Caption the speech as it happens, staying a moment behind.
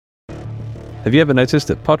Have you ever noticed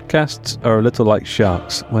that podcasts are a little like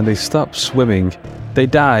sharks? When they stop swimming, they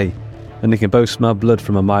die, and they can both smell blood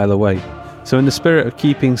from a mile away. So in the spirit of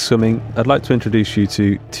keeping swimming, I'd like to introduce you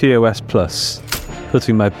to TOS Plus.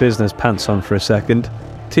 Putting my business pants on for a second,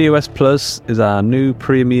 TOS Plus is our new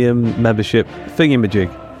premium membership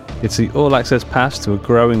thingamajig. It's the all-access pass to a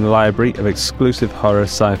growing library of exclusive horror,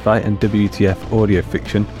 sci-fi and WTF audio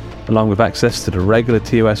fiction, along with access to the regular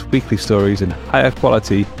TOS weekly stories in higher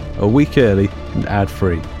quality, a week early and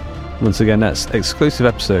ad-free. Once again, that's exclusive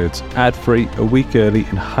episodes, ad-free, a week early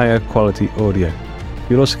and higher quality audio.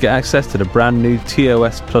 You'll also get access to the brand new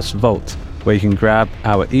TOS Plus Vault, where you can grab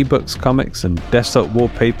our ebooks, comics and desktop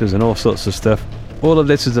wallpapers and all sorts of stuff. All of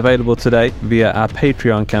this is available today via our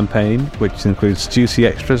Patreon campaign, which includes juicy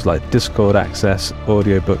extras like Discord access,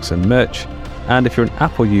 audiobooks and merch. And if you're an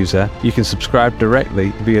Apple user, you can subscribe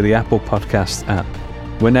directly via the Apple Podcasts app.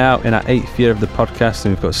 We're now in our 8th year of the podcast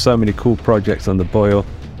and we've got so many cool projects on the boil,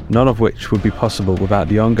 none of which would be possible without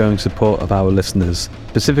the ongoing support of our listeners,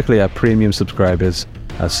 specifically our premium subscribers,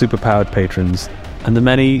 our superpowered patrons, and the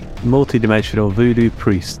many multi-dimensional voodoo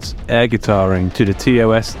priests air guitaring to the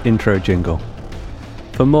TOS intro jingle.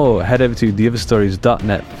 For more, head over to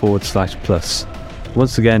theotherstories.net/plus.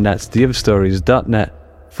 Once again, that's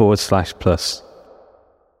theotherstories.net/plus.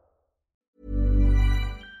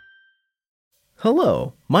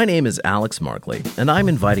 Hello, my name is Alex Markley, and I'm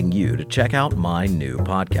inviting you to check out my new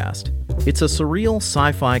podcast. It's a surreal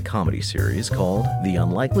sci-fi comedy series called The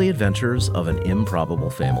Unlikely Adventures of an Improbable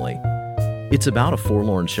Family. It's about a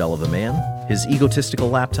forlorn shell of a man, his egotistical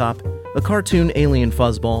laptop, a cartoon alien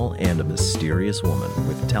fuzzball, and a mysterious woman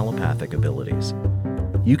with telepathic abilities.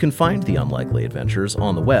 You can find The Unlikely Adventures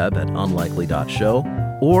on the web at unlikely.show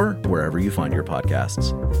or wherever you find your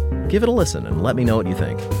podcasts. Give it a listen and let me know what you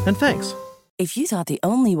think. And thanks. If you thought the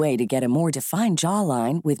only way to get a more defined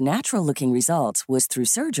jawline with natural-looking results was through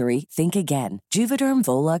surgery, think again. Juvederm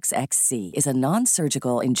Volux XC is a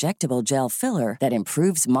non-surgical injectable gel filler that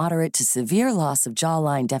improves moderate to severe loss of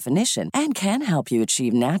jawline definition and can help you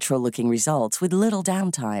achieve natural-looking results with little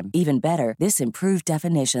downtime. Even better, this improved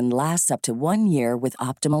definition lasts up to 1 year with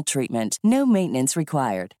optimal treatment. No maintenance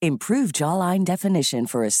required. Improve jawline definition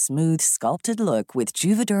for a smooth, sculpted look with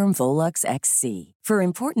Juvederm Volux XC. For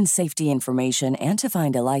important safety information and to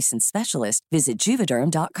find a licensed specialist, visit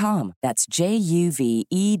Juvederm.com. That's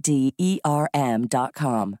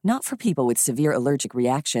JUVEDERM.com. Not for people with severe allergic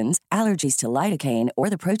reactions, allergies to lidocaine,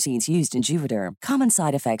 or the proteins used in Juvederm. Common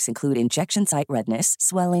side effects include injection site redness,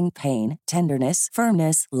 swelling, pain, tenderness,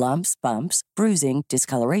 firmness, lumps, bumps, bruising,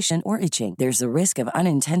 discoloration, or itching. There's a risk of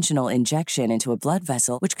unintentional injection into a blood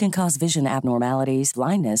vessel, which can cause vision abnormalities,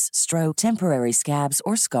 blindness, stroke, temporary scabs,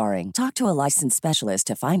 or scarring. Talk to a licensed specialist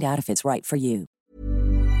to find out if it's right for you.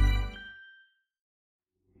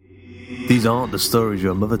 These aren't the stories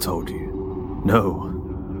your mother told you. No,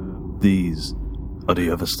 these are the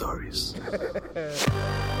other stories.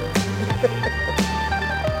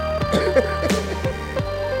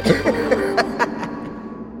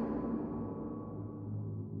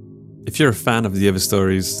 If you're a fan of the other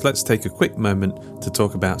stories, let's take a quick moment to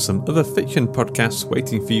talk about some other fiction podcasts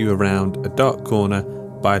waiting for you around a dark corner,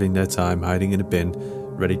 biding their time, hiding in a bin,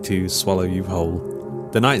 ready to swallow you whole.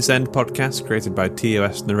 The Night's End podcast, created by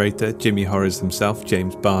TOS narrator Jimmy Horrors himself,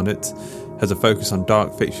 James Barnett, has a focus on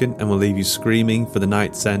dark fiction and will leave you screaming for the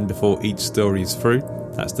night's end before each story is through.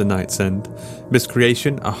 That's The Night's End.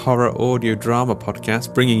 Miscreation, a horror audio drama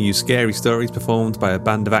podcast bringing you scary stories performed by a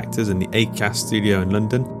band of actors in the Acast studio in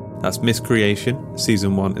London. That's Miscreation.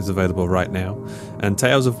 Season 1 is available right now. And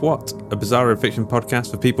Tales of What, a bizarre fiction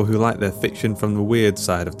podcast for people who like their fiction from the weird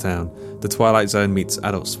side of town. The Twilight Zone meets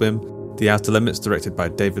Adult Swim. The Outer Limits, directed by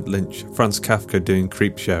David Lynch. Franz Kafka doing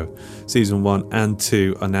Creepshow. Season 1 and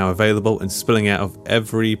 2 are now available and spilling out of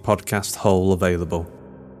every podcast hole available.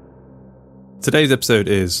 Today's episode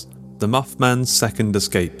is The Mothman's Second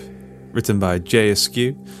Escape, written by Jay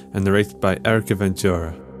Askew and narrated by Erica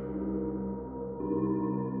Ventura.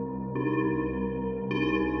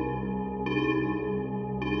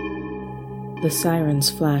 The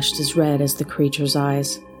sirens flashed as red as the creature's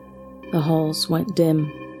eyes. The halls went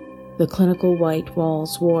dim. The clinical white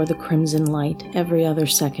walls wore the crimson light every other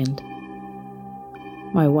second.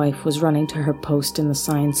 My wife was running to her post in the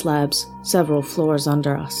science labs, several floors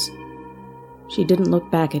under us. She didn't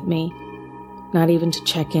look back at me, not even to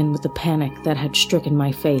check in with the panic that had stricken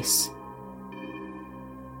my face.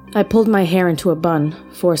 I pulled my hair into a bun,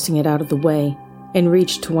 forcing it out of the way, and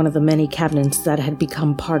reached to one of the many cabinets that had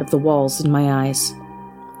become part of the walls in my eyes.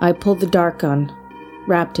 I pulled the dart gun,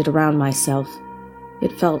 wrapped it around myself.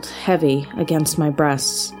 It felt heavy against my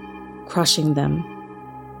breasts, crushing them.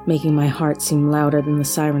 making my heart seem louder than the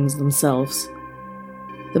sirens themselves.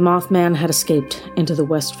 The Mothman had escaped into the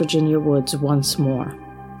West Virginia woods once more,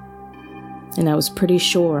 and I was pretty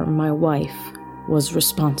sure my wife was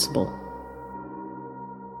responsible.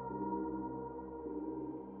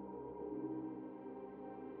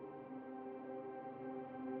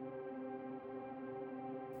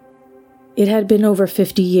 It had been over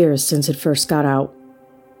 50 years since it first got out.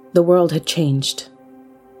 The world had changed.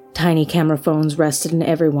 Tiny camera phones rested in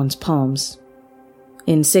everyone's palms.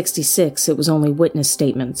 In '66, it was only witness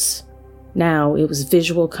statements. Now it was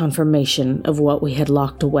visual confirmation of what we had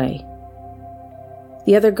locked away.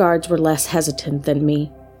 The other guards were less hesitant than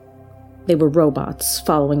me. They were robots,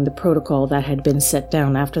 following the protocol that had been set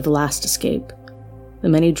down after the last escape. The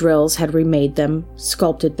many drills had remade them,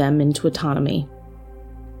 sculpted them into autonomy.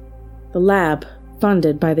 The lab,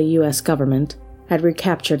 funded by the U.S. government, had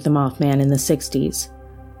recaptured the Mothman in the '60s.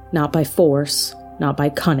 Not by force, not by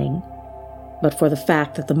cunning, but for the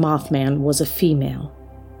fact that the Mothman was a female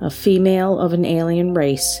of an alien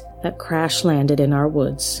race that crash-landed in our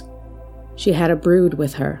woods. She had a brood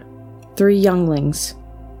with her, 3 younglings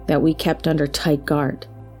that we kept under tight guard.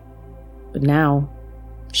 But now,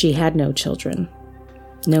 she had no children,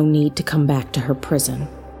 no need to come back to her prison.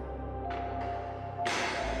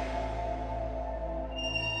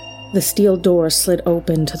 The steel door slid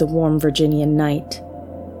open to the warm Virginian night.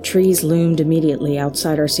 Trees loomed immediately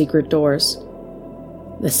outside our secret doors.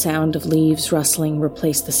 The sound of leaves rustling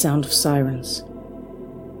replaced the sound of sirens.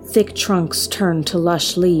 Thick trunks turned to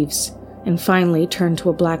lush leaves, and finally turned to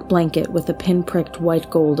a black blanket with a pinpricked white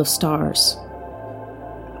gold of stars.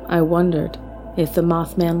 I wondered if the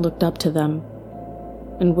Mothman looked up to them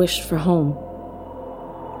and wished for home.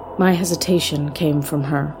 My hesitation came from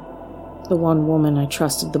her, the one woman I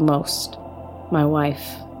trusted the most, my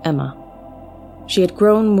wife, Emma. She had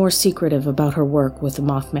grown more secretive about her work with the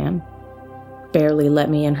Mothman, barely let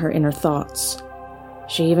me in her inner thoughts.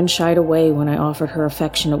 She even shied away when I offered her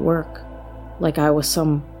affection at work, like I was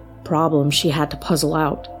some problem she had to puzzle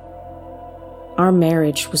out. Our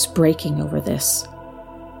marriage was breaking over this,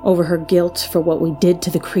 over her guilt for what we did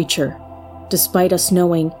to the creature, despite us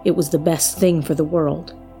knowing it was the best thing for the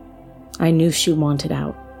world. I knew she wanted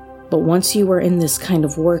out, but once you were in this kind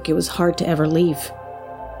of work, it was hard to ever leave.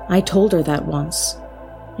 I told her that once,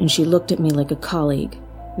 and she looked at me like a colleague,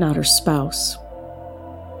 not her spouse.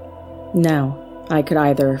 Now, I could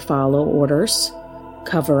either follow orders,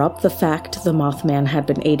 cover up the fact the Mothman had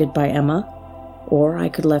been aided by Emma, or I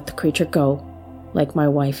could let the creature go, like my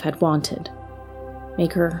wife had wanted.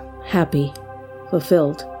 Make her happy,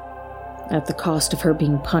 fulfilled, at the cost of her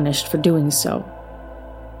being punished for doing so.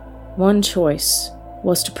 One choice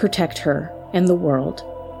was to protect her and the world.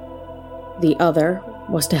 The other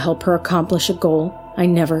was to help her accomplish a goal I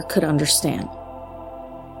never could understand.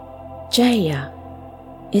 Jaya,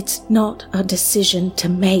 it's not a decision to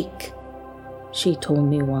make, she told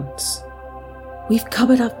me once. We've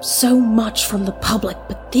covered up so much from the public,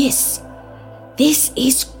 but this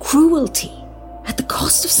is cruelty, at the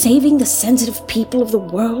cost of saving the sensitive people of the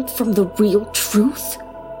world from the real truth.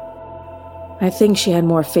 I think she had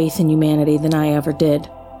more faith in humanity than I ever did.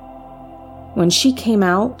 When she came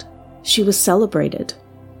out, she was celebrated.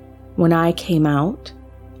 When I came out,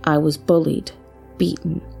 I was bullied,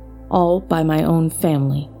 beaten, all by my own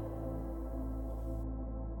family.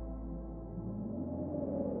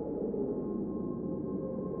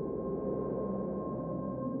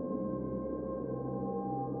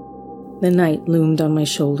 The night loomed on my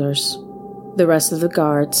shoulders. The rest of the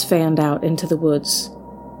guards fanned out into the woods,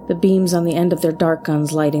 the beams on the end of their dart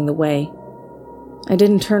guns lighting the way. I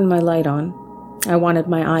didn't turn my light on. I wanted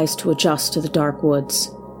my eyes to adjust to the dark woods.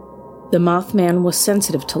 The Mothman was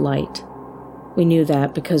sensitive to light. We knew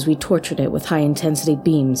that because we tortured it with high-intensity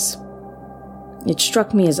beams. It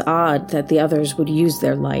struck me as odd that the others would use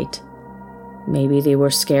their light. Maybe they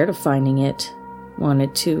were scared of finding it,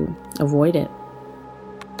 wanted to avoid it.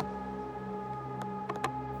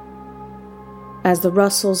 As the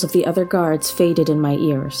rustles of the other guards faded in my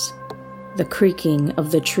ears, the creaking of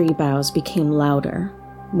the tree boughs became louder,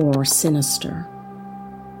 more sinister.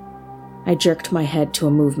 I jerked my head to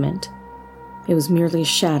a movement. It was merely a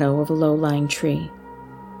shadow of a low-lying tree,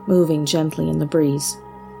 moving gently in the breeze.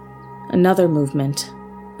 Another movement.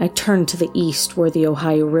 I turned to the east where the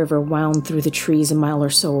Ohio River wound through the trees a mile or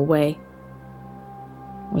so away.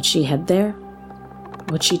 Would she head there?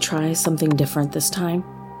 Would she try something different this time?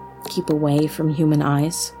 Keep away from human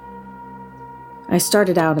eyes? I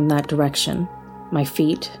started out in that direction, my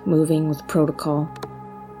feet moving with protocol,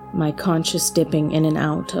 my conscious dipping in and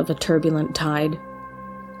out of a turbulent tide.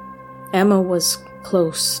 Emma was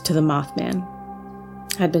close to the Mothman.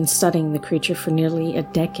 I'd been studying the creature for nearly a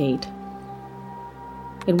decade.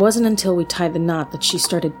 It wasn't until we tied the knot that she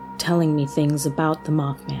started telling me things about the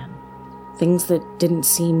Mothman. Things that didn't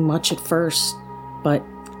seem much at first, but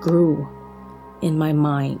grew in my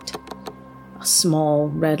mind. A small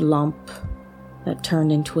red lump that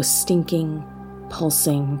turned into a stinking,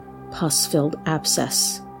 pulsing, pus-filled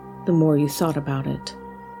abscess. The more you thought about it,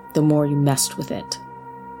 the more you messed with it.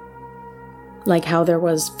 Like how there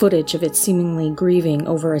was footage of it seemingly grieving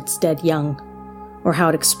over its dead young, or how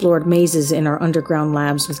it explored mazes in our underground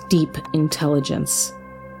labs with deep intelligence.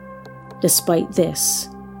 Despite this,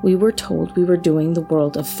 we were told we were doing the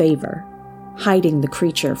world a favor, hiding the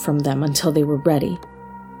creature from them until they were ready.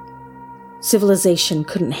 Civilization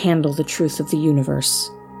couldn't handle the truth of the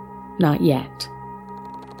universe. Not yet.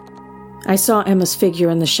 I saw Emma's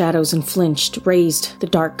figure in the shadows and flinched, raised the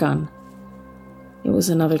dart gun. It was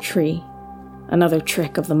another tree, another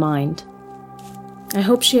trick of the mind. I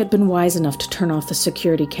hope she had been wise enough to turn off the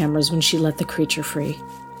security cameras when she let the creature free.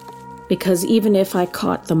 Because even if I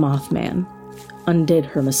caught the Mothman, undid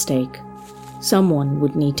her mistake, someone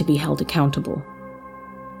would need to be held accountable.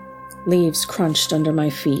 Leaves crunched under my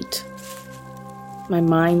feet. My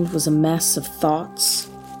mind was a mess of thoughts,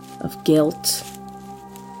 of guilt,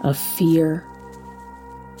 of fear.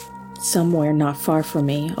 Somewhere not far from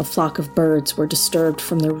me, a flock of birds were disturbed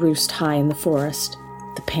from their roost high in the forest.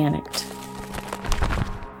 They panicked.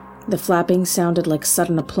 The flapping sounded like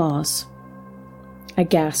sudden applause. I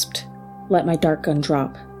gasped, let my dart gun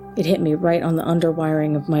drop. It hit me right on the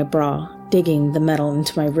underwiring of my bra, digging the metal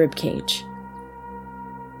into my ribcage.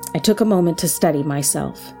 I took a moment to steady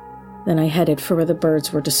myself. Then I headed for where the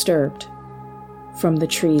birds were disturbed, from the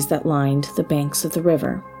trees that lined the banks of the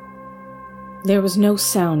river. There was no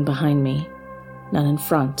sound behind me, none in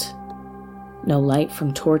front. No light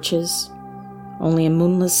from torches, only a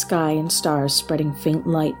moonless sky and stars spreading faint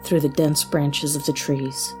light through the dense branches of the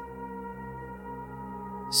trees.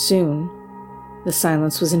 Soon, the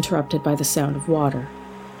silence was interrupted by the sound of water.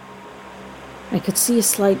 I could see a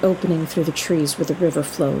slight opening through the trees where the river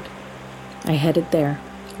flowed. I headed there,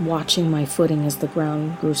 watching my footing as the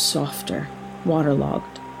ground grew softer,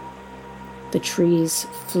 waterlogged. The trees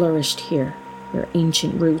flourished here, their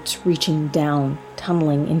ancient roots reaching down,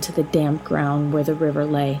 tunneling into the damp ground where the river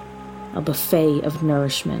lay, a buffet of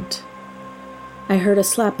nourishment. I heard a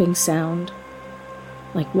slapping sound,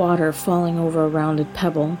 like water falling over a rounded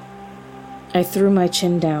pebble. I threw my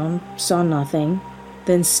chin down, saw nothing,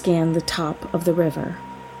 then scanned the top of the river.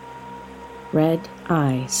 Red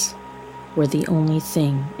eyes were the only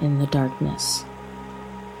thing in the darkness.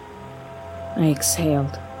 I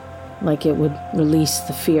exhaled, like it would release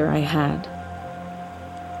the fear I had.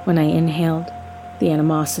 When I inhaled, the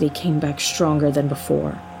animosity came back stronger than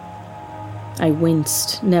before. I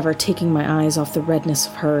winced, never taking my eyes off the redness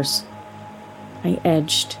of hers. I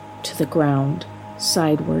edged to the ground,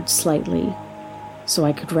 sideward slightly, so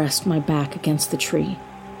I could rest my back against the tree,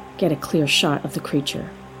 get a clear shot of the creature.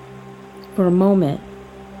 For a moment,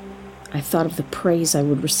 I thought of the praise I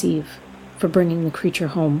would receive for bringing the creature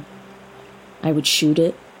home. I would shoot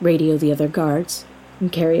it, radio the other guards,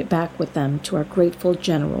 and carry it back with them to our grateful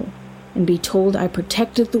general, and be told I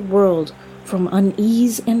protected the world from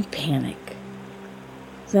unease and panic.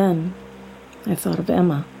 Then, I thought of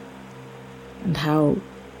Emma, and how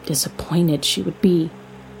disappointed she would be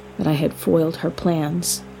that I had foiled her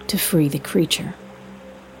plans to free the creature.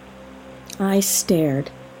 I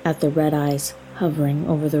stared at the red eyes hovering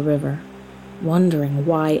over the river, wondering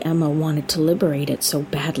why Emma wanted to liberate it so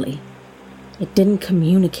badly. It didn't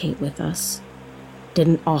communicate with us,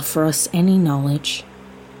 didn't offer us any knowledge.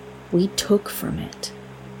 We took from it,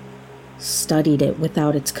 studied it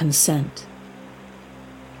without its consent.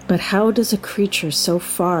 But how does a creature so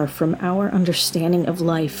far from our understanding of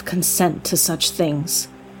life consent to such things?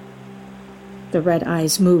 The red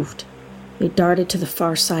eyes moved. They darted to the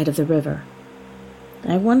far side of the river.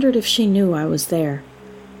 I wondered if she knew I was there.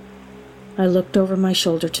 I looked over my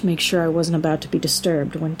shoulder to make sure I wasn't about to be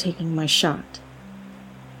disturbed when taking my shot.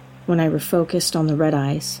 When I refocused on the red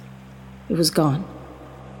eyes, it was gone.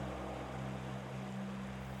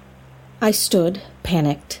 I stood,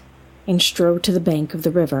 panicked, and strode to the bank of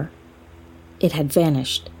the river. It had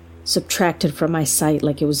vanished, subtracted from my sight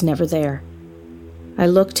like it was never there. I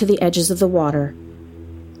looked to the edges of the water.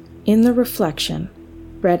 In the reflection,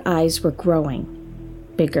 red eyes were growing,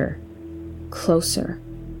 bigger, closer,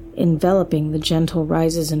 enveloping the gentle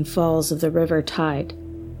rises and falls of the river tide.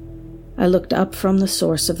 I looked up from the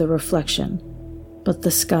source of the reflection, but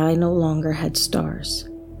the sky no longer had stars,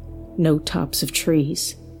 no tops of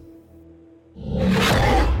trees.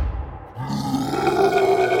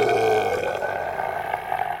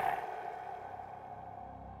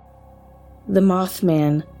 The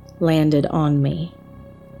Mothman landed on me.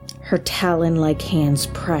 Her talon-like hands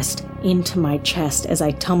pressed into my chest as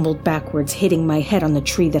I tumbled backwards, hitting my head on the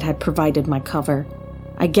tree that had provided my cover.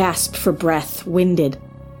 I gasped for breath, winded.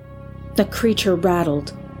 The creature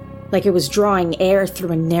rattled, like it was drawing air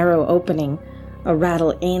through a narrow opening, a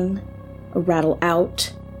rattle in, a rattle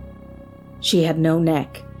out. She had no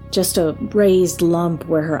neck, just a raised lump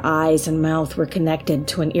where her eyes and mouth were connected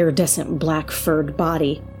to an iridescent black furred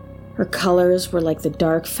body. Her colors were like the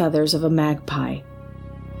dark feathers of a magpie.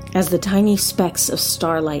 As the tiny specks of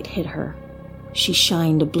starlight hit her, she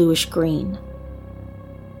shined a bluish green.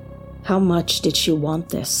 How much did she want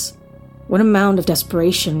this? What amount of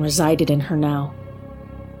desperation resided in her now?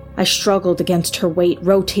 I struggled against her weight,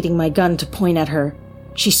 rotating my gun to point at her.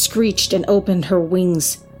 She screeched and opened her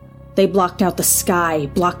wings. They blocked out the sky,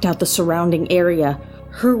 blocked out the surrounding area.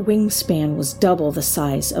 Her wingspan was double the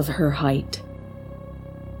size of her height.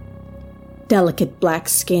 Delicate black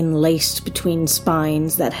skin laced between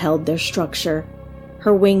spines that held their structure.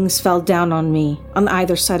 Her wings fell down on me, on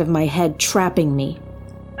either side of my head, trapping me.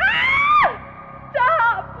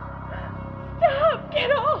 Stop!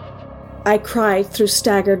 Get off! I cried through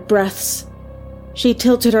staggered breaths. She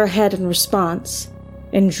tilted her head in response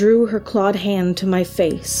and drew her clawed hand to my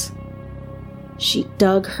face. She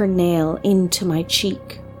dug her nail into my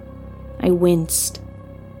cheek. I winced.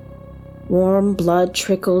 Warm blood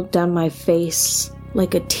trickled down my face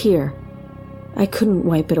like a tear. I couldn't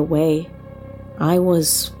wipe it away. I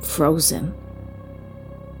was frozen.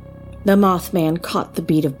 The Mothman caught the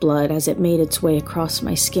bead of blood as it made its way across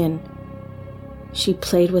my skin. She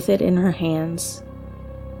played with it in her hands,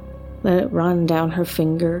 let it run down her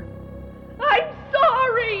finger. I'm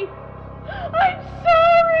sorry! I'm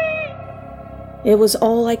sorry! It was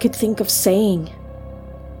all I could think of saying.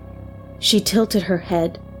 She tilted her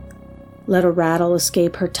head, let a rattle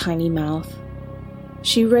escape her tiny mouth.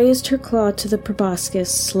 She raised her claw to the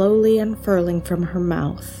proboscis, slowly unfurling from her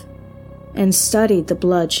mouth, and studied the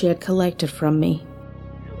blood she had collected from me.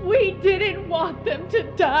 We didn't want them to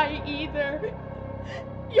die either.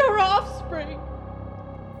 Your offspring.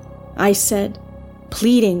 I said,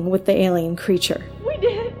 pleading with the alien creature. We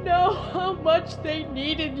didn't know how much they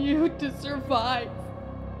needed you to survive.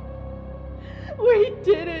 We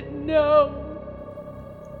didn't know.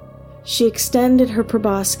 She extended her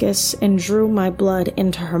proboscis and drew my blood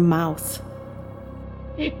into her mouth.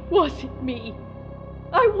 It wasn't me.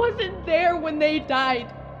 I wasn't there when they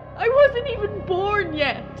died. I wasn't even born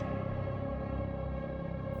yet.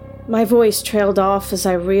 My voice trailed off as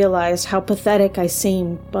I realized how pathetic I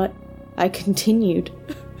seemed, but I continued.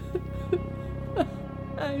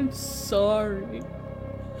 I'm sorry.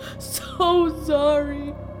 So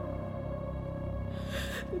sorry.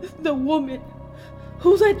 The woman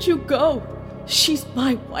who let you go, she's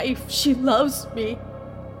my wife. She loves me.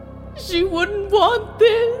 She wouldn't want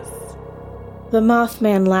this. The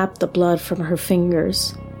Mothman lapped the blood from her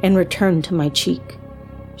fingers and returned to my cheek.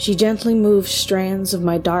 She gently moved strands of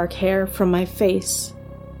my dark hair from my face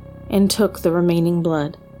and took the remaining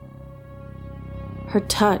blood. Her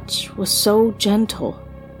touch was so gentle,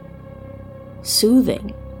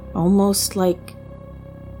 soothing, almost like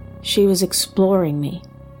she was exploring me,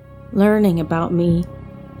 learning about me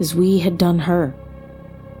as we had done her.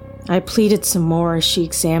 I pleaded some more as she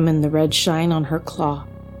examined the red shine on her claw.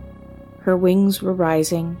 Her wings were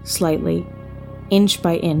rising slightly, inch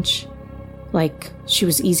by inch, like she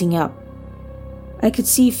was easing up. I could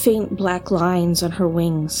see faint black lines on her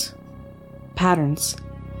wings, patterns.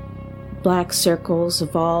 Black circles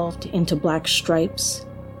evolved into black stripes,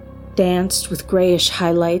 danced with grayish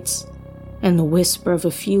highlights, and the whisper of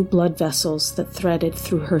a few blood vessels that threaded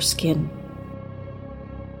through her skin.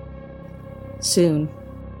 Soon,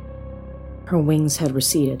 her wings had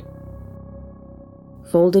receded,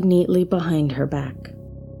 folded neatly behind her back.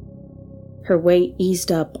 Her weight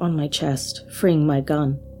eased up on my chest, freeing my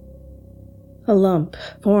gun. A lump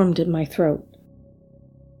formed in my throat.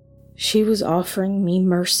 She was offering me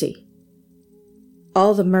mercy.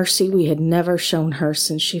 All the mercy we had never shown her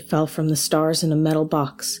since she fell from the stars in a metal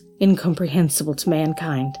box, incomprehensible to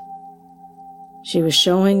mankind. She was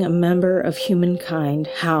showing a member of humankind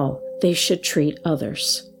how they should treat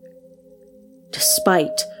others,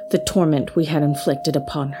 despite the torment we had inflicted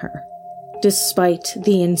upon her, despite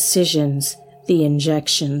the incisions, the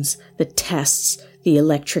injections, the tests, the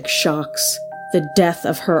electric shocks, the death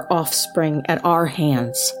of her offspring at our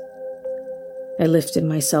hands. I lifted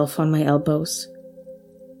myself on my elbows.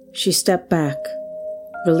 She stepped back,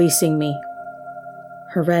 releasing me.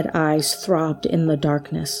 Her red eyes throbbed in the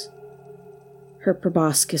darkness, her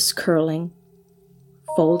proboscis curling,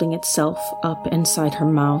 folding itself up inside her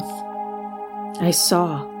mouth. I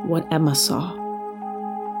saw what Emma saw.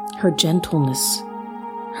 Her gentleness,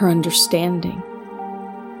 her understanding.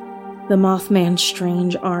 The Mothman's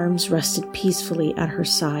strange arms rested peacefully at her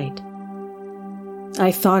side.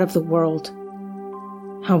 I thought of the world,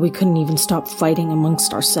 how we couldn't even stop fighting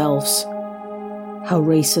amongst ourselves, how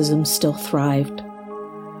racism still thrived,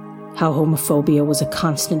 how homophobia was a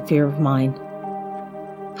constant fear of mine,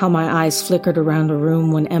 how my eyes flickered around a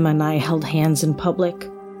room when Emma and I held hands in public,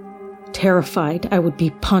 terrified I would be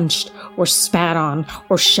punched or spat on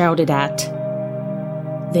or shouted at.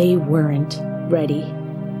 They weren't ready.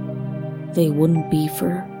 They wouldn't be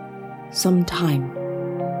for some time.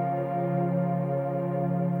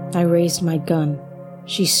 I raised my gun.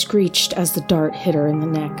 She screeched as the dart hit her in the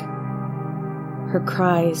neck. Her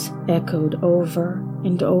cries echoed over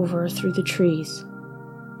and over through the trees,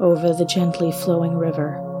 over the gently flowing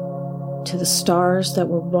river, to the stars that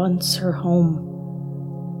were once her home.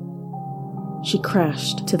 She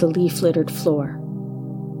crashed to the leaf-littered floor.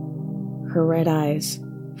 Her red eyes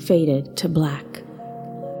faded to black.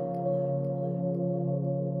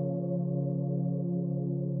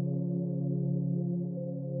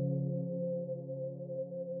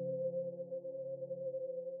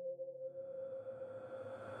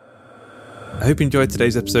 I hope you enjoyed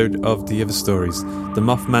today's episode of The Other Stories. The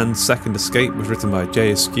Mothman's Second Escape was written by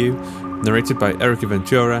Jay Askew, narrated by Erica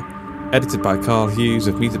Ventura, edited by Carl Hughes,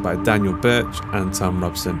 with music by Daniel Birch and Tom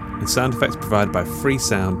Robson, and sound effects provided by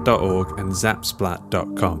freesound.org and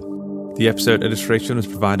zapsplat.com. The episode illustration was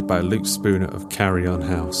provided by Luke Spooner of Carry On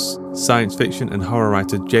House. Science fiction and horror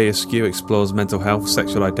writer Jay Askew explores mental health,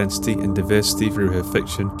 sexual identity and diversity through her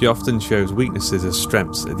fiction. She often shows weaknesses as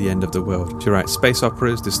strengths at the end of the world. She writes space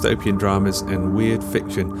operas, dystopian dramas and weird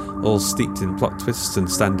fiction, all steeped in plot twists and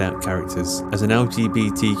standout characters. As an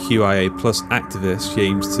LGBTQIA+ activist, she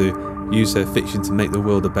aims to use her fiction to make the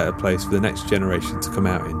world a better place for the next generation to come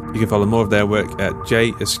out in. You can follow more of their work at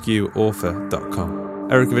jayaskewauthor.com.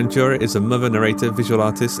 Erica Ventura is a mother, narrator, visual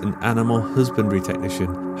artist and animal husbandry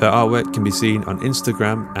technician. Her artwork can be seen on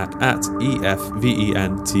Instagram at EFVENTU,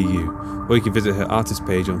 or you can visit her artist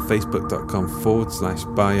page on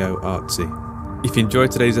facebook.com/bioartsy. If you enjoyed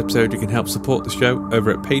today's episode, you can help support the show over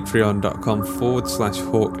at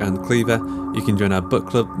patreon.com/hawkandcleaver. You can join our book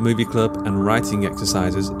club, movie club and writing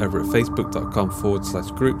exercises over at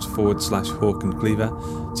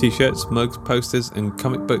facebook.com/groups/hawkandcleaver. T-shirts, mugs, posters and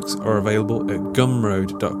comic books are available at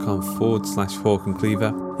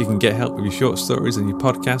gumroad.com/hawkandcleaver. You can get help with your short stories and your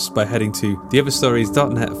podcasts by heading to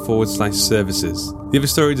theotherstories.net/services. The Other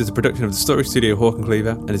Stories is a production of the Story Studio Hawk and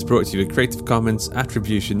Cleaver and is brought to you with Creative Commons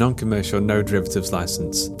Attribution Non-Commercial No Derivatives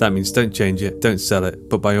License. That means don't change it, don't sell it,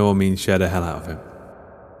 but by all means share the hell out of it.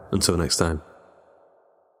 Until next time.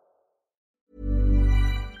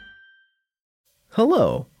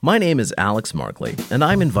 Hello, my name is Alex Markley, and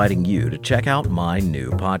I'm inviting you to check out my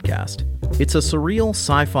new podcast. It's a surreal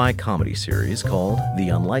sci-fi comedy series called The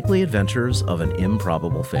Unlikely Adventures of an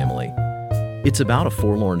Improbable Family. It's about a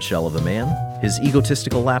forlorn shell of a man, his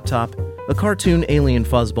egotistical laptop, a cartoon alien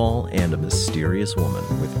fuzzball, and a mysterious woman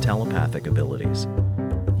with telepathic abilities.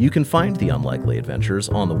 You can find The Unlikely Adventures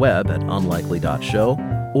on the web at unlikely.show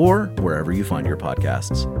or wherever you find your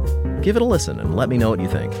podcasts. Give it a listen and let me know what you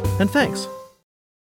think. And thanks.